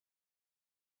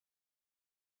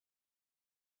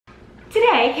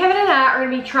Today, Kevin and I are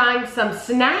going to be trying some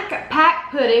snack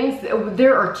pack puddings.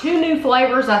 There are 2 new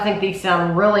flavors. I think these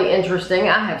sound really interesting.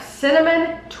 I have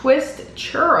cinnamon twist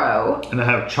churro. And I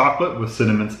have chocolate with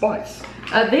cinnamon spice.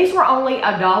 These were only $1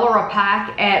 a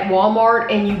pack at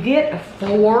Walmart, and you get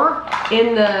 4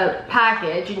 in the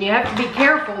package, and you have to be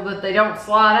careful that they don't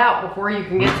slide out before you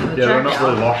can get to the checkout. They're not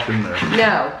really locked in there.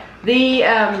 No.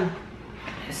 The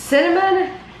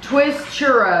cinnamon twist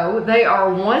churro, they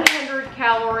are 100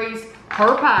 calories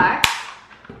per pack.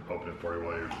 Open it for you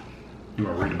while you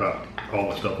want to read about all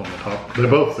the stuff on the top. They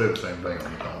both say the same thing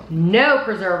on the top. No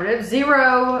preservatives,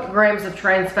 0 grams of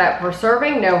trans fat per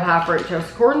serving, no high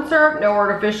fructose corn syrup, no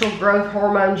artificial growth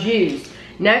hormones used.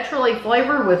 Naturally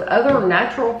flavored with other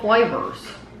natural flavors.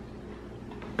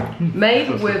 Made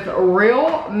with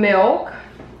real milk.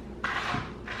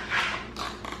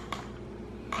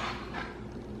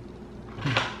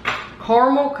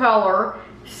 Caramel color,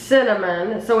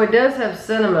 cinnamon, so it does have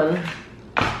cinnamon.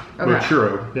 Okay. Or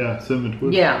churro, yeah, cinnamon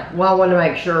twist. Yeah, well I wanted to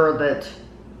make sure that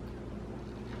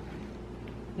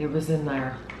it was in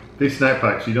there. These snack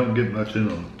packs, you don't get much in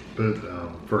them, but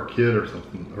for a kid or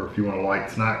something, or if you want a light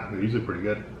snack, they're usually pretty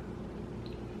good.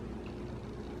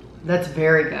 That's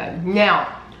very good.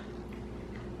 Now,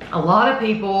 a lot of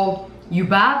people, you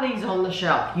buy these on the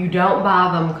shelf, you don't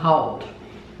buy them cold.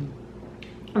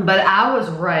 But I was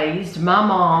raised, my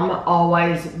mom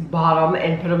always bought them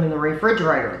and put them in the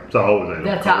refrigerator. So I always ate them.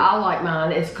 That's how I like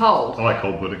mine, it's cold. I like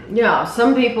cold pudding. Yeah,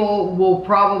 some people will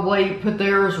probably put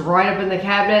theirs right up in the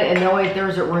cabinet and they'll eat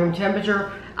theirs at room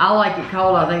temperature. I like it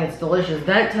cold, I think it's delicious.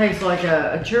 That tastes like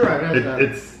a churro, doesn't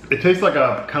it? It tastes like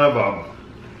a kind of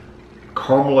a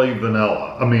caramely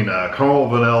vanilla. I mean, caramel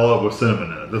vanilla with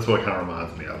cinnamon in it. That's what it kind of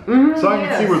reminds me of. So I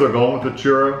can see where they're going with the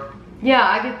churro. Yeah,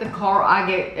 I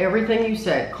get everything you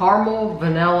said. Caramel,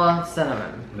 vanilla,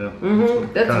 cinnamon. Yeah.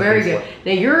 That's very good.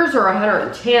 Now yours are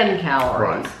 110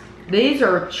 calories. Right. These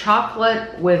are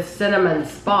chocolate with cinnamon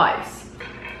spice.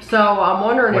 So I'm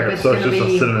wondering if it's going to be... So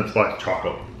it's just a cinnamon spice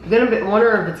chocolate.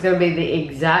 Wondering if it's going to be the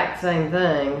exact same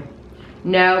thing.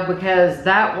 No, because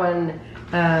that one,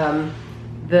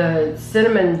 the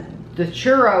cinnamon... The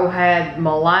churro had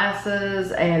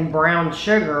molasses and brown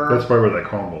sugar. That's probably where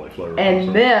that caramely flavor and comes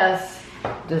from. This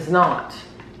does not.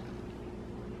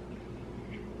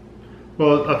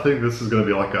 Well, I think this is going to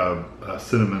be like a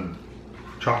cinnamon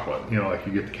chocolate. You know, like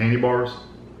you get the candy bars.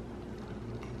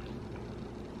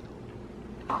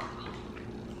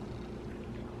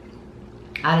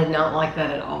 I did not like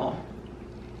that at all.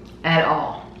 At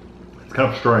all. It's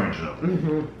kind of strange,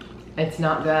 though. It's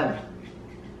not good.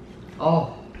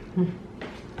 Oh.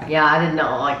 Yeah, I did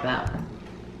not like that.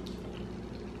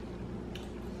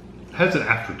 It has an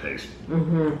aftertaste.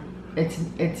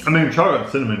 It's. I mean, chocolate and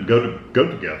cinnamon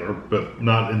go together, but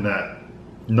not in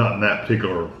that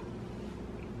particular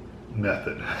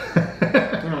method.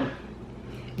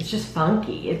 It's just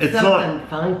funky. It's something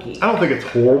funky. I don't think it's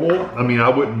horrible. I mean, I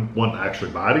wouldn't want to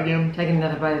actually buy it again. Take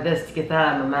another bite of this to get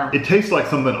that out of my mouth. It tastes like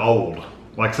something old.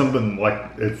 Like something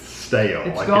like it's stale.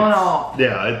 It's like gone off.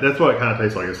 Yeah, that's what it kind of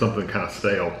tastes like. It's something kind of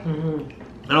stale.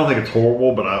 I don't think it's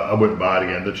horrible, but I wouldn't buy it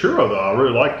again. The churro, though, I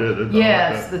really liked it.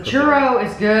 Yes, the churro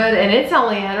is good, and it's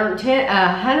only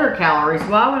 100 calories.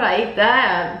 Why would I eat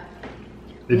that?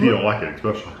 If you don't like it,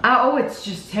 especially. Oh, it's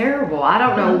just terrible. I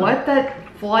don't know what that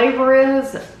flavor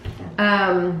is.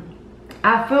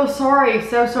 I feel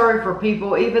so sorry for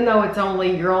people, even though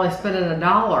you're only spending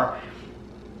 $1.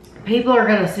 People are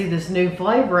going to see this new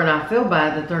flavor, and I feel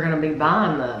bad that they're going to be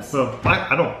buying this. Well,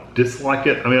 I don't dislike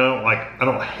it. I mean, I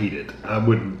don't hate it. I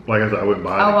wouldn't, like I said, I wouldn't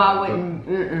buy it. Oh, I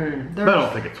wouldn't. But I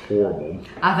don't think it's horrible.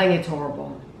 I think it's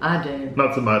horrible. I do.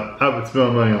 Not so much. I would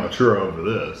spend money on a churro over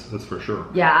this. That's for sure.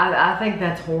 Yeah, I think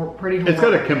that's pretty horrible. It's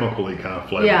got a chemically kind of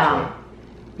flavor. Yeah.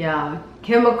 Yeah.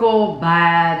 Chemical,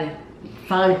 bad,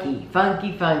 funky.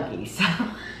 So.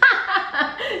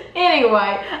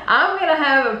 Anyway, I'm going to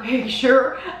have a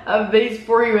picture of these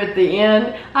for you at the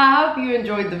end. I hope you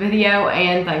enjoyed the video,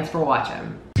 and thanks for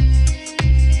watching.